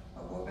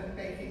 a woman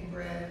baking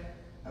bread,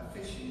 a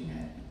fishing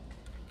net.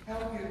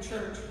 Help your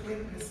church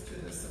witness to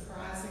the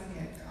surprising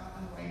yet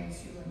common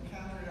ways you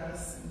encountered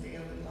us in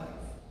daily life.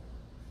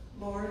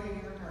 Lord, in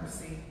your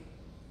mercy,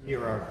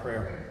 Hear our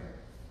prayer.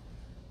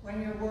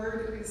 When your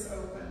word is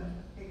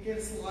open, it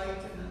gives light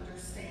and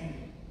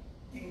understanding.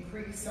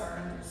 Increase our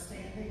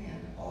understanding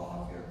and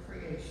all of your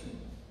creation.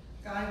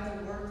 Guide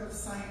the work of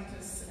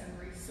scientists and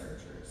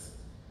researchers.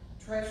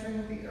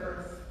 Treasuring the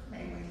earth,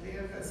 may we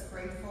live as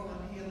grateful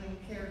and healing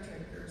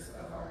caretakers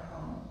of our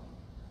home.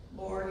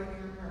 Lord, in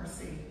your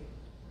mercy,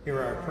 Hear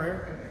our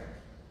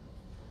prayer.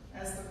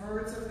 As the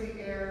birds of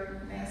the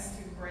air nest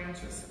in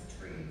branches of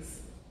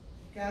trees,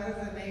 gather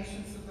the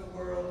nations of the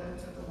world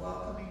into the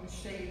welcoming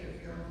shade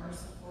of your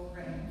merciful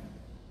reign.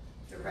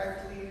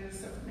 Direct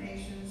leaders of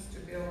nations to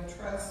build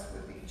trust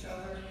with each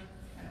other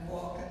and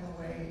walk in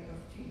the way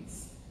of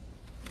peace.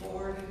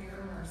 Lord, in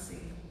your mercy,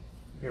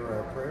 Hear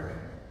our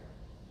prayer.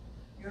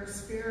 Your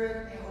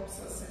Spirit helps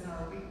us in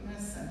our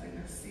weakness and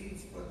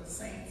intercedes for the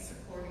saints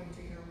according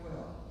to your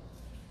will.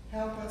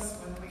 Help us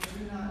when we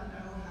do not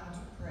know how to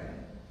pray.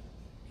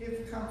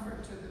 Give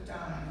comfort to the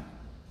dying,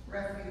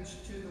 refuge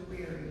to the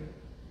weary,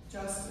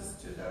 justice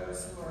to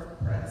those who are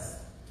oppressed,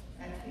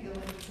 and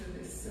healing to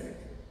the sick,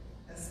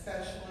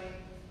 especially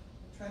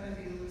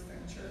Trinity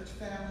Lutheran Church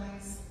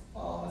families,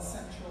 all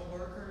essential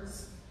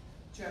workers,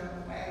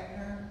 Joan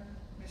Wagner,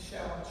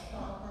 Michelle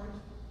Shoppard,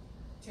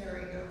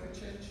 Terry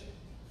Jovichich,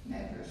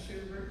 Nedra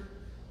Schubert,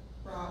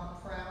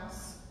 Rob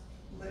Krause,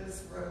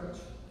 Liz Roach,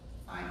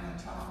 Ina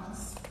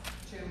Thomas,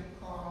 Jim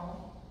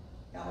Carl,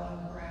 Ellen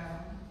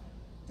Brown,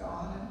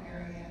 Dawn and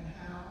Marianne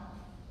Howe,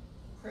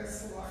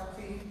 Chris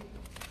Larpy,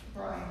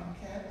 Brian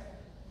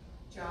Keck,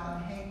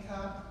 John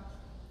Haycock,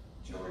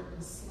 Jordan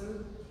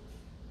Sloop,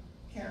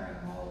 Karen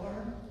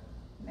Moeller,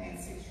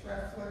 Nancy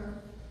Schreffler,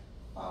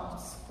 Bob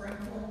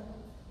Sprinkle,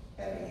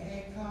 Eddie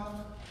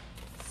Haycock,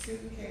 Sue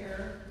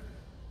Kerr,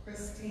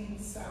 Christine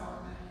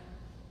Sauerman,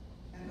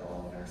 and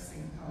all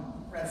nursing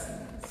home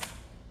residents.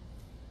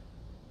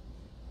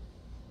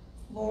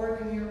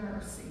 Lord, in your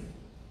mercy,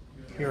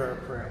 Hear our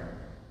prayer.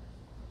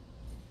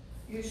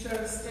 You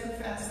show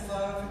steadfast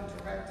love and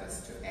direct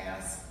us to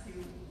ask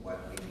you what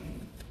we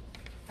need.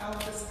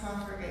 Help this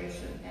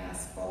congregation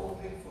ask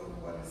boldly for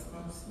what is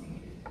most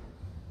needed.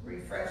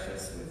 Refresh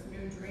us with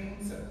new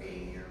dreams of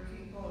being your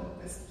people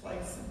in this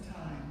place and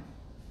time.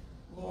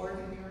 Lord,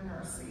 in your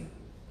mercy,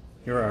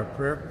 Hear our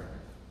prayer.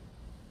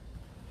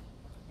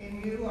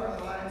 in you our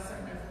lives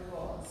are never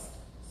lost.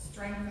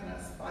 Strengthen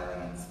us by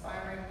the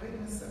inspiring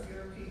witness of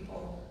your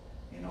people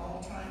in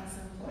all times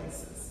and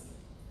places.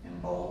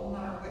 Embolden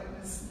our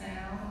witness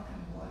now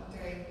and one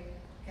day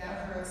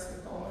gather us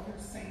with all your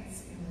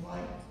saints in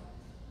light.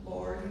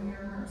 Lord, in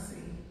your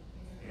mercy,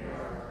 hear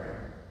our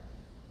prayer.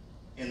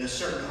 In the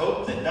certain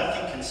hope that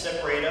nothing can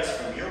separate us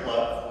from your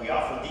love, we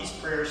offer these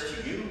prayers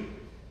to you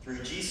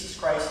through Jesus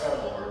Christ our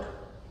Lord.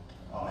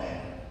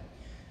 Amen.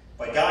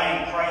 By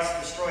dying, Christ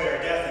destroyed our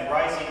death, and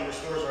rising, he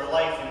restores our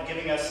life, and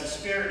giving us the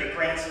Spirit, he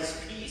grants us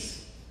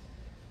peace.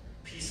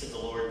 Peace of the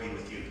Lord be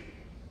with you.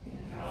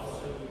 And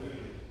also with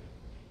you.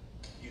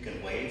 You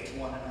can wave to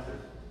one another.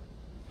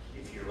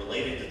 If you're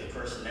related to the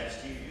person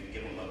next to you, you can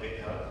give them a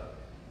big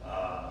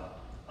hug.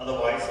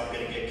 Otherwise, I'm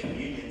going to get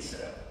communion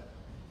set up.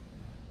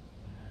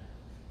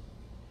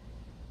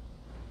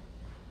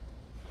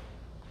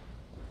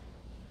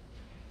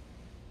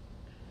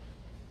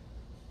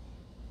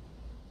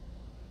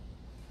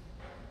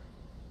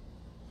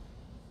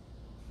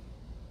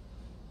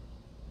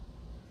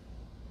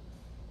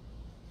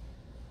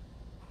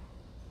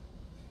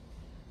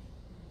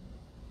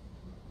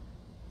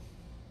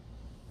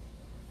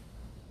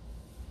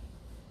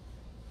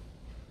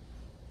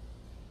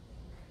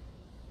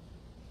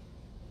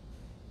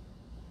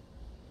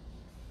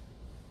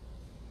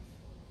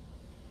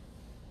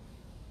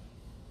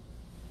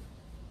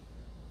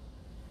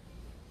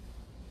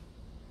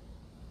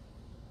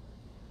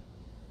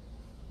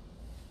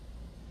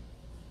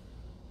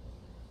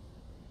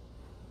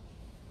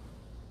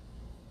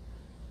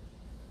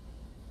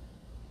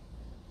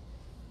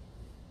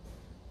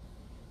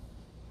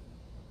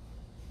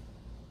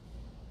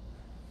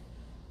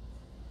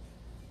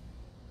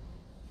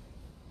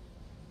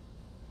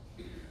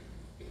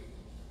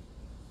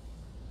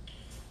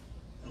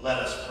 Let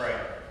us pray.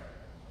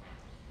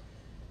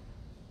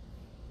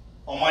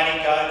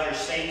 Almighty God, your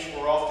saints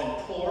were often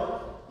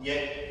poor,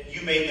 yet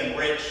you made them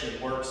rich in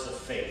works of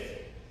faith.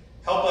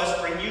 Help us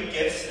bring you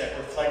gifts that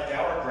reflect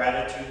our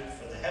gratitude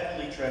for the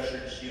heavenly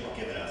treasures you have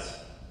given us.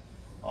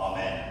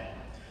 Amen.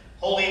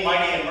 Holy,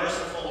 mighty, and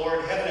merciful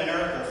Lord, heaven and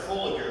earth are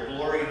full of your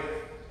glory.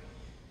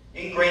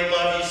 In great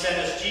love you sent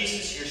us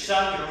Jesus, your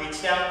Son, who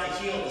reached out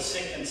to heal the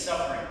sick and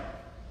suffering,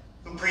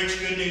 who preached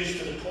good news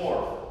to the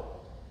poor,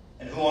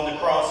 and who on the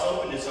cross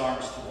opened his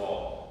arms to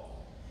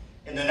all.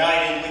 In the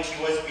night in which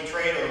he was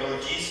betrayed, our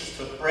Lord Jesus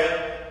took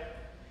bread.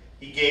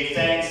 He gave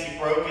thanks, he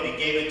broke it, he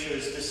gave it to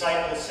his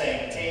disciples,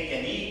 saying, "Take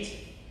and eat.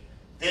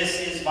 This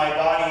is my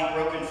body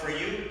broken for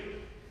you.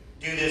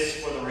 Do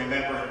this for the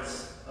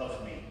remembrance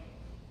of me."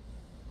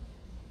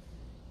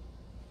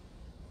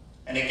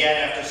 And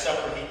again, after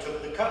supper, he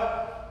took the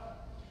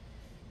cup.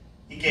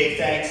 He gave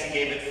thanks, he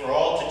gave it for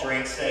all to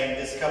drink, saying,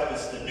 "This cup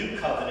is the new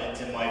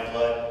covenant in my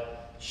blood,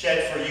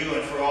 shed for you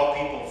and for all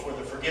people for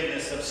the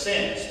forgiveness of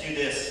sins. Do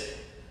this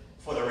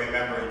for the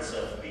remembrance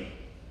of me."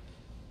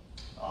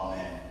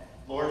 Amen.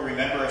 Lord,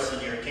 remember us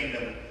in your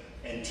kingdom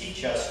and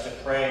teach us to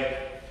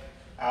pray,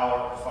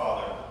 "Our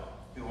Father,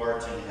 who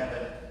art in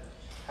heaven,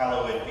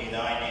 hallowed be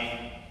thy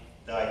name.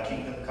 Thy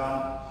kingdom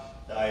come,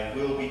 thy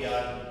will be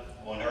done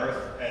on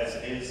earth as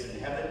it is in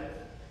heaven.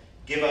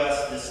 Give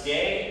us this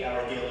day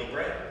our daily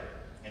bread,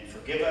 and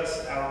forgive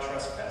us our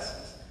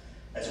trespasses,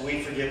 as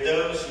we forgive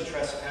those who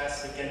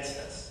trespass against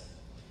us.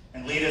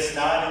 And lead us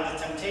not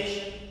into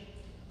temptation,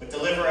 but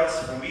deliver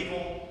us from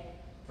evil.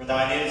 For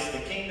thine is the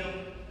kingdom,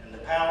 and the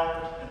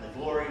power, and the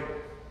glory,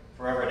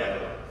 forever and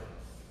ever.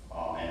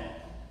 Amen.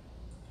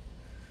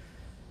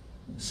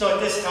 So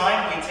at this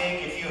time, we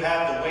take, if you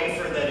have the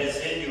wafer that is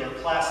in your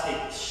plastic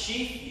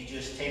sheath, you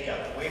just take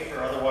out the wafer.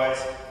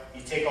 Otherwise,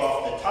 you take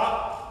off the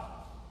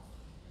top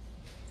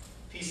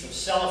piece of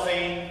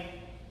cellophane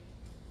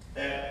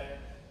that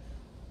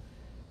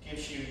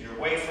gives you your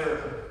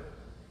wafer.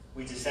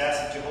 We just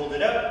ask that you hold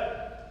it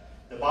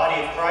up. The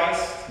body of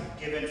Christ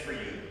given for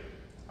you.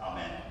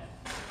 Amen.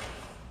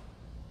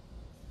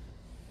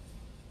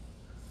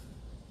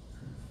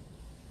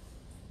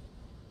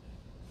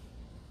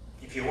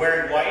 If you're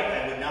wearing white,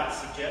 I would not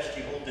suggest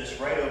you hold this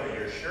right over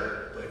your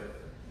shirt, but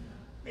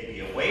maybe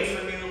away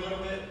from you a little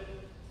bit.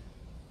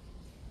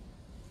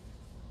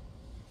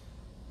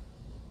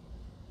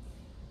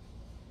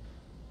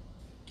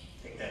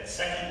 Take that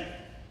second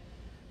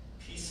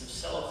piece of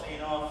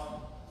cellophane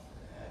off.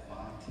 I have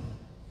mine.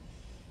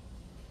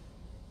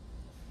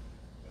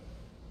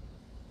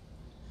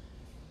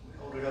 We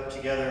hold it up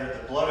together.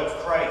 The blood of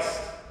Christ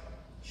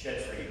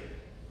shed for you.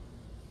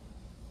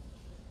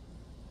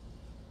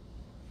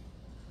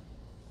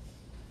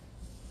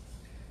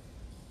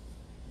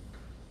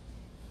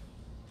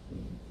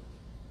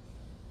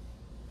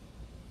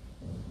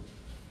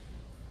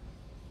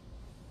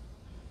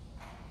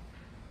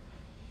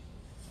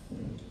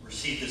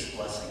 Receive this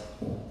blessing.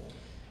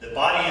 The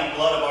body and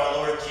blood of our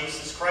Lord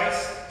Jesus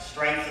Christ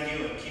strengthen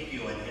you and keep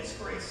you in his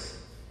grace.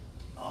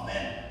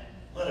 Amen.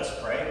 Let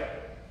us pray.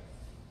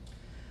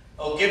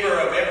 O giver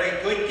of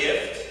every good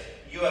gift,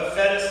 you have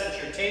fed us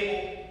at your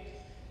table,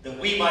 that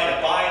we might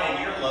abide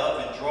in your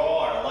love and draw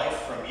our life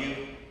from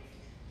you.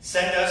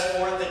 Send us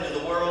forth into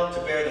the world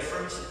to bear the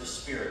fruits of the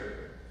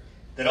Spirit,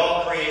 that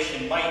all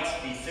creation might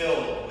be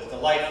filled with the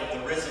life of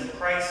the risen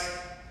Christ,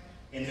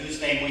 in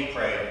whose name we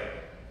pray.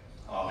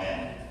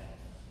 Amen.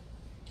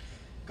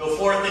 Go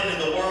forth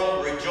into the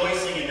world,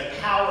 rejoicing in the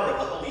power of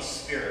the Holy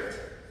Spirit.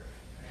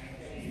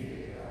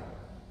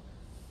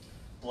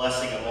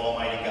 Blessing of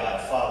Almighty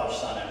God, Father,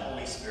 Son, and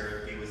Holy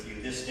Spirit be with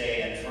you this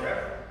day and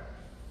forever.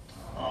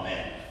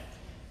 Amen.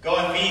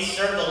 Go in peace,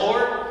 serve the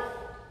Lord.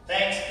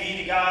 Thanks be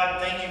to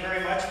God. Thank you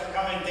very much for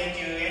coming. Thank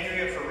you,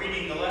 Andrea, for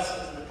reading the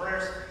lessons and the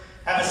prayers.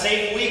 Have a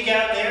safe week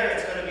out there.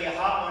 It's going to be a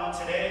hot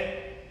one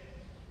today.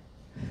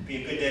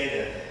 Be a good day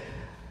to...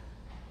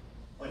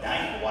 Well,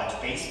 now you can watch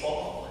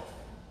baseball.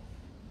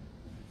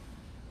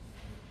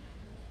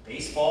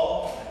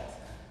 Baseball,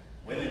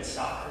 women's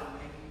soccer,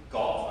 maybe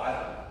golf, I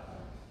don't know.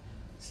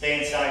 Stay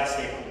inside,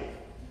 stay cool.